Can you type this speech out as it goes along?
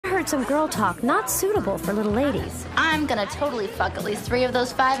heard some girl talk not suitable for little ladies. I'm gonna totally fuck at least 3 of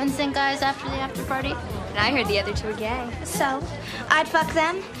those 5 NSYNC guys after the after party. And I heard the other 2 are gay. So, I'd fuck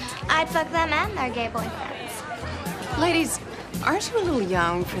them and their gay boyfriends. Ladies, aren't you a little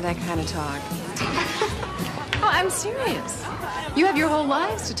young for that kind of talk? Oh, I'm serious. You have your whole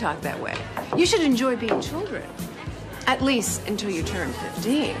lives to talk that way. You should enjoy being children. At least until you turn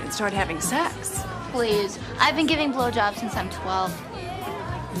 15 and start having sex. Please, I've been giving blowjobs since I'm 12.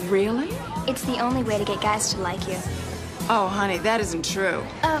 Really? It's the only way to get guys to like you. Oh, honey, that isn't true.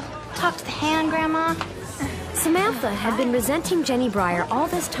 Talk to the hand, Grandma. Samantha had been resenting Jenny Briar all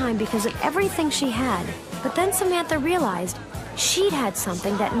this time because of everything she had. But then Samantha realized she'd had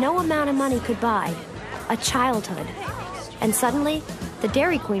something that no amount of money could buy. A childhood. And suddenly, the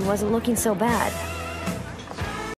Dairy Queen wasn't looking so bad.